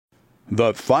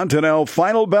The Fontanelle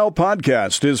Final Bell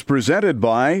podcast is presented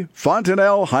by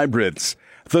Fontanelle Hybrids.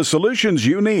 The solutions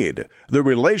you need, the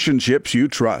relationships you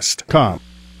trust. Come.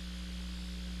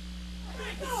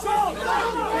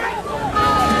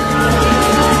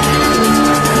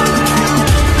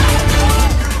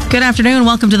 Good afternoon.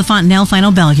 Welcome to the Fontanelle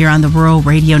Final Bell here on the Rural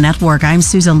Radio Network. I'm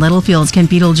Susan Littlefield. Ken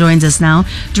Beadle joins us now,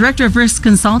 Director of Risk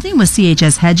Consulting with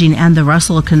CHS Hedging and the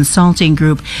Russell Consulting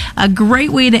Group. A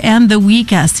great way to end the week,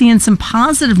 seeing some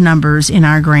positive numbers in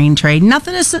our grain trade.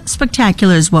 Nothing as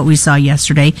spectacular as what we saw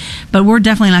yesterday, but we're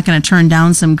definitely not going to turn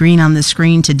down some green on the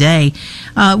screen today.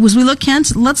 As we look,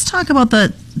 Kent, let's talk about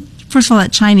first of all,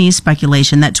 that Chinese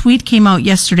speculation. That tweet came out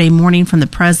yesterday morning from the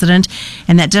president,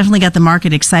 and that definitely got the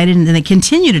market excited, and they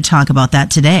continue to talk about that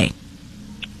today.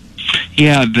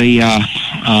 Yeah,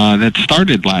 that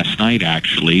started last night,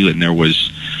 actually, and there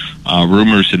was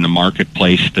rumors in the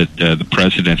marketplace that the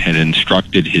president had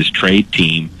instructed his trade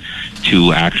team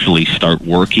to actually start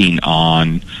working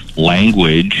on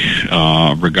language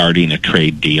regarding a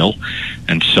trade deal,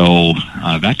 and so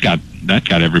that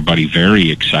got everybody very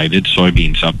excited.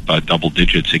 Soybeans up double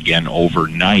digits again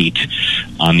overnight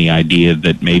on the idea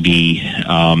that maybe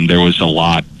there was a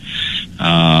lot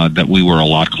that we were a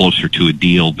lot closer to a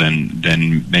deal than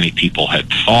many people had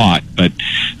thought. But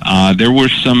there were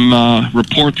some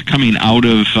reports coming out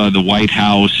of the White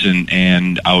House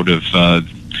and out of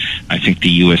I think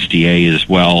the USDA as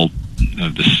well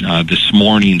this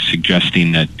morning,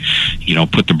 suggesting that,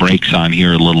 put the brakes on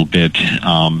here a little bit.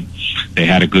 They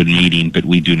had a good meeting, but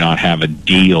we do not have a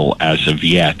deal as of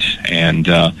yet. And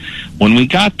when we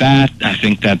got that, I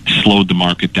think that slowed the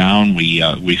market down.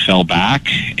 We fell back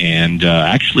and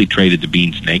actually traded the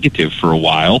beans negative for a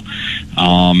while.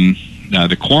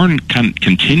 The corn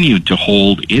continued to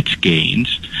hold its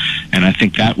gains, and I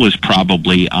think that was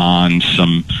probably on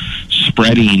some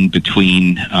spreading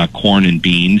between corn and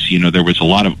beans. There was a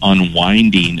lot of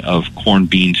unwinding of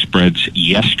corn-bean spreads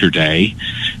yesterday,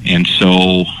 and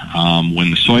so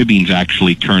when the soybeans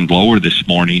actually turned lower this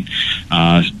morning,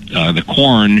 the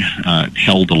corn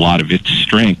held a lot of its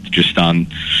strength just on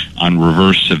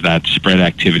reverse of that spread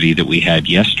activity that we had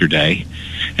yesterday.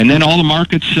 And then all the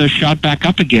markets shot back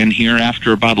up again here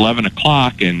after about 11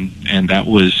 o'clock, and that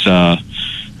was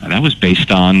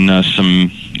based on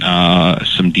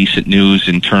some decent news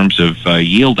in terms of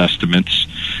yield estimates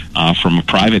from a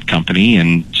private company.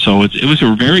 And so it was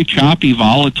a very choppy,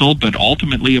 volatile, but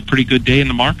ultimately a pretty good day in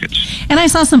the markets. And I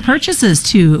saw some purchases,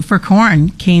 too, for corn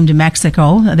came to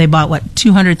Mexico. They bought,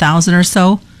 200,000 or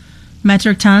so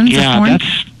metric tons of corn? Yeah,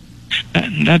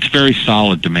 that's very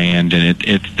solid demand, and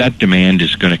that demand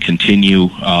is going to continue.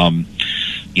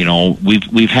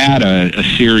 We've had a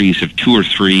series of 2 or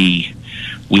 3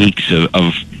 weeks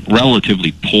of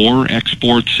relatively poor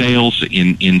export sales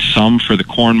in some for the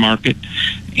corn market,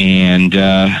 and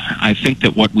I think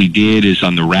that what we did is,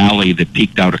 on the rally that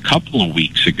peaked out a couple of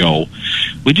weeks ago,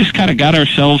 we just kind of got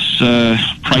ourselves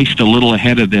priced a little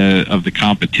ahead of the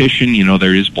competition.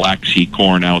 There is Black Sea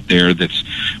corn out there that's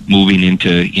moving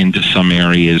into some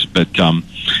areas, but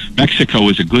Mexico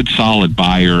is a good solid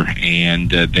buyer, and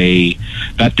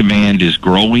that demand is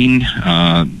growing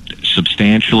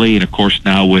substantially. And of course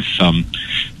now with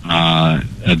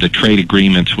the trade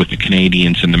agreements with the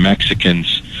Canadians and the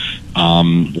Mexicans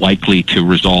likely to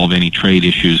resolve any trade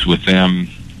issues with them,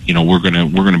 we're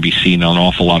gonna be seeing an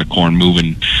awful lot of corn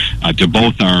moving to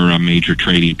both our major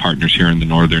trading partners here in the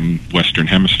northern western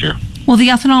hemisphere. Well, the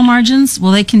ethanol margins,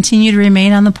 will they continue to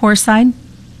remain on the poor side?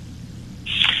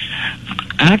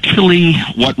 Actually,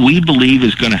 what we believe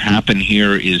is going to happen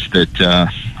here is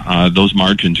that those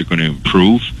margins are going to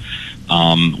improve.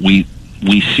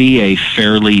 We see a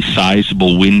fairly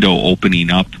sizable window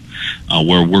opening up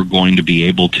where we're going to be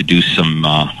able to do some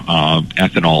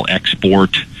ethanol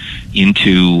export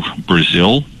into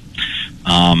Brazil.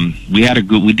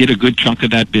 We did a good chunk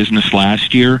of that business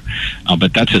last year,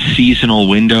 but that's a seasonal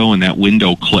window, and that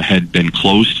window had been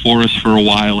closed for us for a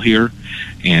while here,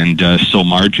 and so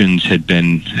margins had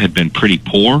been pretty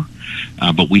poor.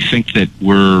 But we think that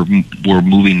we're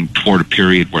moving toward a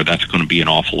period where that's going to be an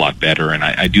awful lot better, and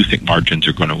I do think margins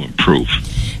are going to improve.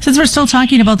 Since we're still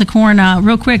talking about the corn,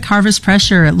 real quick, harvest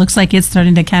pressure, it looks like it's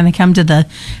starting to kind of come to the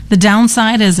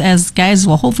downside as guys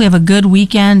will hopefully have a good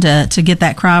weekend to get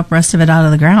that crop, rest of it out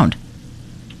of the ground.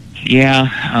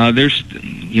 Yeah,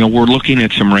 we're looking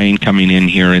at some rain coming in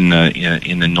here in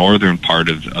the northern part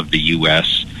of the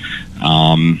U.S.,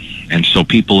 and so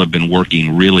people have been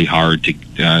working really hard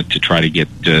to try to get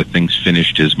things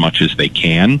finished as much as they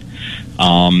can.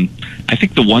 I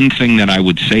think the one thing that I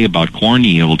would say about corn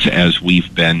yields, as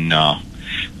we've been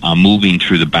moving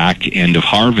through the back end of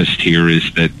harvest here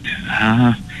is that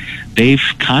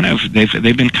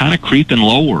they've been kind of creeping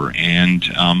lower, and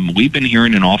we've been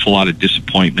hearing an awful lot of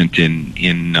disappointment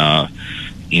in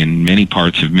many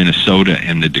parts of Minnesota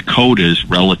and the Dakotas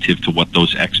relative to what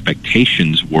those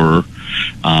expectations were,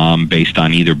 based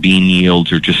on either bean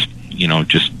yields or just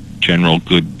general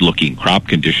good-looking crop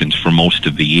conditions for most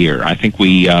of the year. I think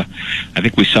we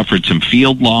suffered some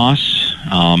field loss,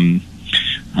 some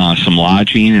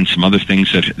lodging, and some other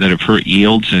things that have hurt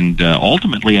yields, and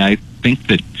ultimately, I think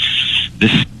that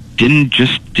this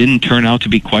didn't turn out to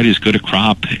be quite as good a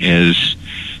crop as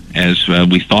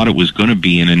we thought it was going to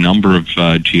be in a number of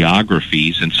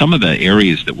geographies. And some of the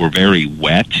areas that were very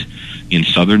wet in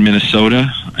southern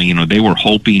Minnesota, they were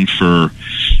hoping for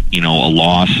a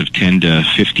loss of 10 to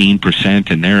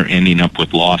 15%, and they're ending up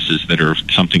with losses that are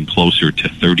something closer to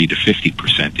 30 to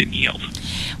 50% in yield.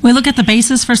 We look at the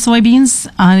basis for soybeans.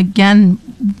 Again,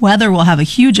 weather will have a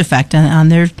huge effect on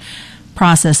their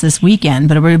process this weekend,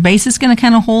 but are basis going to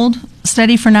kind of hold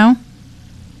steady for now?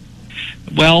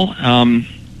 Well,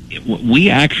 we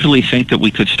actually think that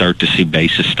we could start to see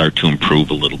basis start to improve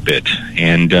a little bit.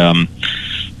 And,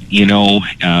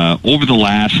 over the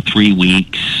last 3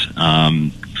 weeks,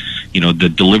 the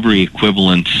delivery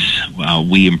equivalents,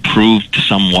 we improved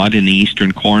somewhat in the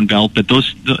Eastern Corn Belt, but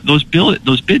those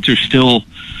bids are still,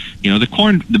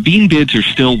 the bean bids are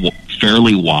still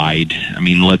fairly wide. I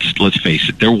mean, let's face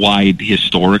it, they're wide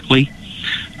historically.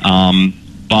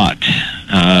 But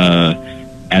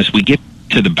as we get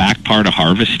to the back part of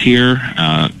harvest here,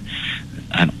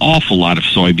 an awful lot of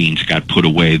soybeans got put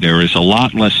away. There is a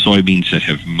lot less soybeans that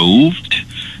have moved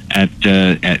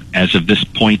as of this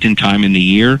point in time in the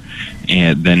year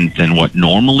than what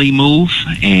normally move.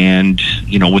 And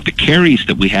with the carries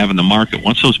that we have in the market,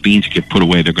 once those beans get put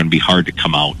away, they're going to be hard to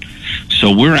come out.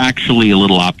 So we're actually a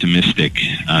little optimistic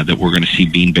that we're going to see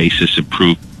bean basis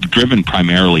improve, driven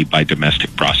primarily by domestic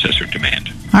processor demand.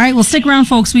 All right, well, stick around,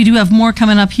 folks. We do have more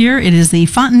coming up here. It is the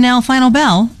Fontanelle Final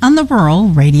Bell on the Rural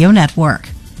Radio Network.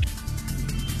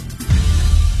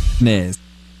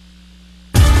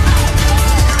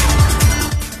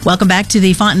 Welcome back to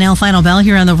the Fontanelle Final Bell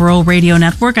here on the Rural Radio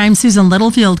Network. I'm Susan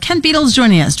Littlefield. Ken Beadle's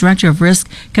joining us, Director of Risk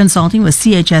Consulting with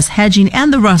CHS Hedging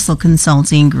and the Russell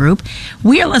Consulting Group.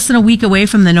 We are less than a week away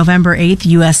from the November 8th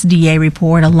USDA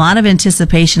report. A lot of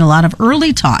anticipation, a lot of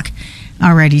early talk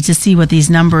already to see what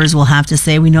these numbers will have to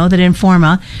say. We know that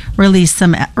Informa released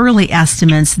some early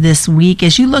estimates this week.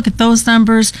 As you look at those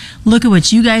numbers, look at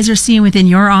what you guys are seeing within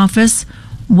your office,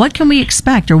 what can we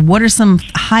expect, or what are some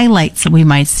highlights that we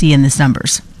might see in these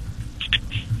numbers?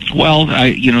 Well,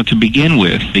 to begin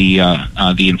with, the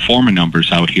Informa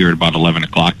numbers out here at about 11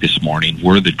 o'clock this morning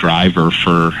were the driver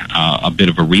for a bit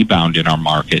of a rebound in our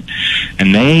market.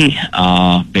 And they,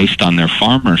 based on their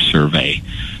farmer survey,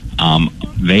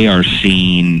 they are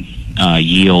seeing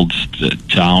yields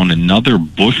down another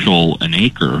bushel an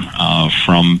acre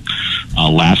from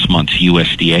last month's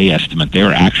USDA estimate.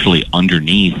 They're actually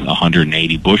underneath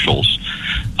 180 bushels.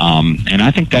 And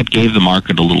I think that gave the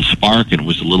market a little spark, and it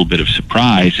was a little bit of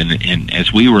surprise. And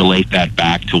as we relate that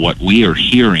back to what we are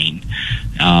hearing,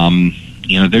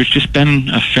 there's just been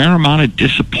a fair amount of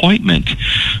disappointment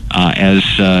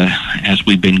as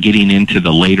we've been getting into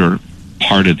the later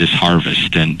part of this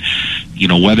harvest. And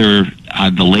whether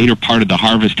the later part of the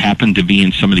harvest happened to be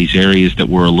in some of these areas that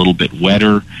were a little bit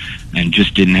wetter and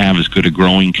just didn't have as good a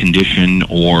growing condition,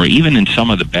 or even in some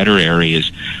of the better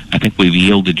areas, I think we've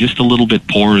yielded just a little bit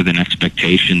poorer than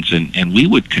expectations. And we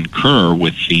would concur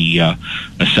with the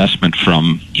assessment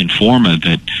from Informa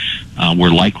that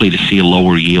we're likely to see a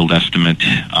lower yield estimate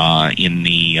in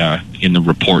the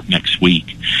report next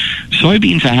week.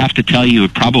 Soybeans, I have to tell you, are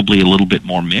probably a little bit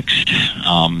more mixed.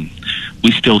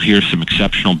 We still hear some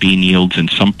exceptional bean yields in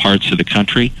some parts of the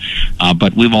country,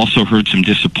 but we've also heard some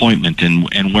disappointment.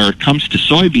 And where it comes to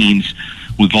soybeans,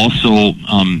 we've also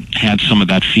had some of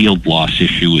that field loss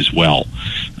issue as well.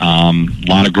 A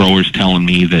lot of growers telling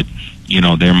me that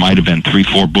there might have been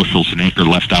 3-4 bushels an acre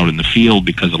left out in the field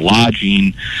because of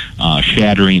lodging,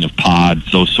 shattering of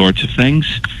pods, those sorts of things.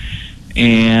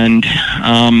 And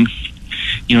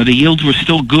the yields were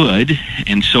still good,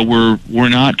 and so we're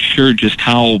not sure just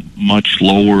how much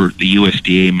lower the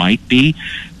USDA might be.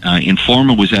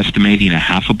 Informa was estimating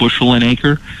 0.5 bushel an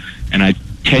acre, and I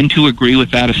tend to agree with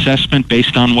that assessment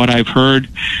based on what I've heard,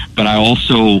 but I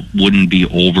also wouldn't be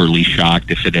overly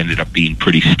shocked if it ended up being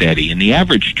pretty steady. And the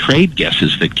average trade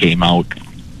guesses that came out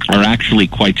are actually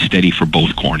quite steady for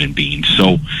both corn and beans.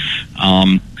 So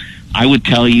I would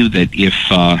tell you that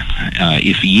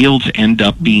if yields end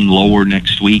up being lower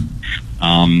next week,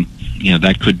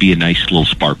 that could be a nice little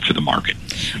spark for the market.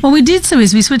 What we did so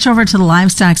is we switch over to the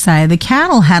livestock side. The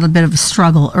cattle had a bit of a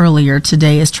struggle earlier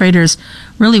today as traders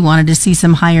really wanted to see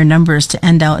some higher numbers to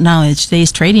end out not only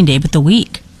today's trading day, but the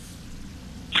week.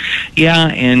 Yeah,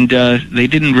 and they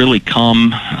didn't really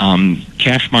come.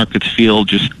 Cash markets feel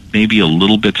just maybe a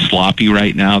little bit sloppy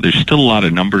right now. There's still a lot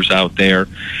of numbers out there.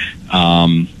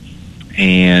 And,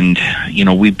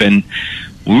 we've been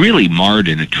really marred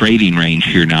in a trading range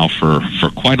here now for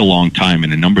quite a long time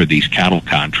in a number of these cattle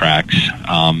contracts.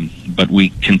 But we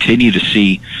continue to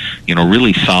see,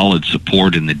 really solid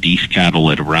support in the Dees cattle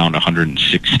at around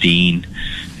 116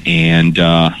 and,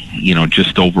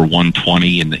 just over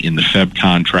 120 in the Feb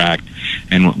contract.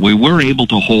 And we were able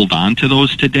to hold on to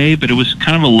those today, but it was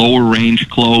kind of a lower range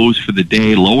close for the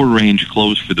day, lower range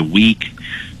close for the week.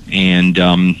 And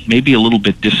maybe a little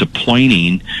bit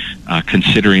disappointing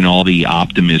considering all the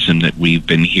optimism that we've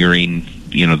been hearing,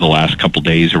 the last couple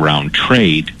days around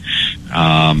trade.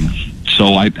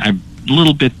 So I'm a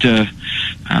little bit,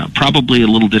 probably a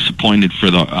little disappointed for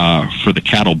the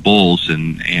cattle bulls,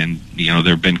 and there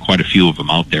have been quite a few of them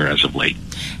out there as of late.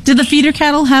 Did the feeder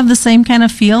cattle have the same kind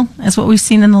of feel as what we've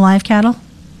seen in the live cattle?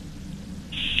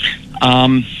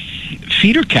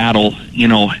 Feeder cattle,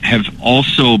 have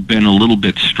also been a little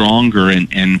bit stronger,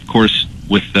 and of course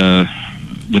with the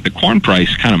corn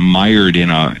price kind of mired in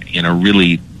a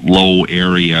really low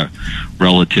area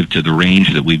relative to the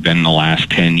range that we've been in the last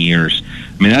 10 years.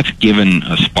 I mean, that's given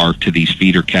a spark to these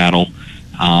feeder cattle,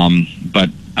 but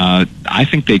I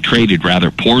think they traded rather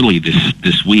poorly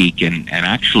this week, and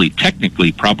actually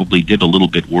technically probably did a little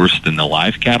bit worse than the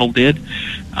live cattle did.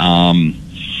 And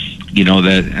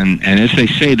as they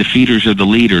say, the feeders are the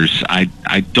leaders.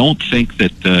 I don't think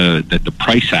that the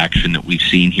price action that we've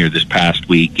seen here this past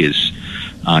week is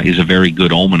a very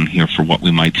good omen here for what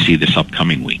we might see this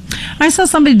upcoming week. I saw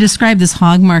somebody describe this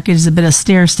hog market as a bit of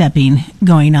stair-stepping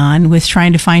going on with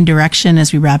trying to find direction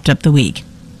as we wrapped up the week.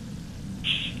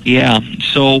 Yeah,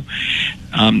 so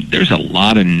there's a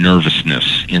lot of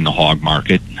nervousness in the hog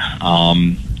market.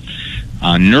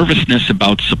 Nervousness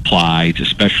about supply,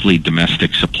 especially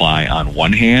domestic supply on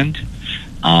one hand,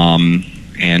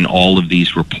 and all of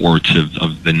these reports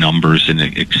of the numbers and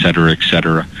et cetera,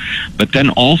 but then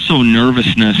also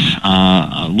nervousness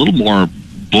a little more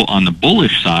on the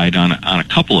bullish side on a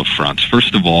couple of fronts.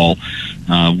 First of all,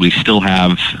 we still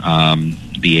have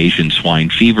the Asian swine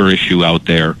fever issue out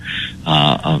there,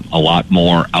 a lot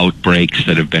more outbreaks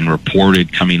that have been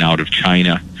reported coming out of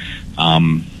China.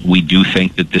 We do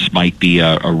think that this might be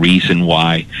a reason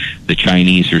why the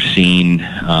Chinese are seeing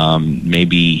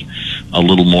maybe a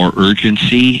little more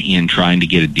urgency in trying to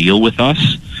get a deal with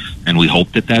us, and we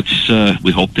hope that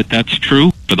that's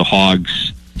true for the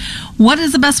hogs. What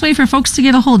is the best way for folks to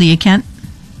get a hold of you, Kent?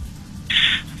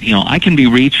 I can be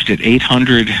reached at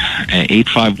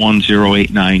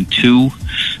 800-851-0892,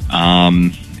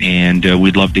 and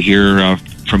we'd love to hear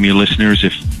from your listeners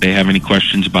if they have any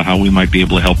questions about how we might be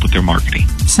able to help with their marketing.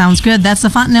 Sounds good. That's the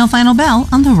Fontenelle Final Bell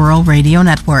on the Rural Radio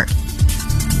Network.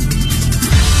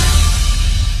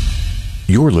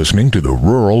 You're listening to the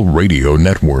Rural Radio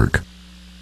Network.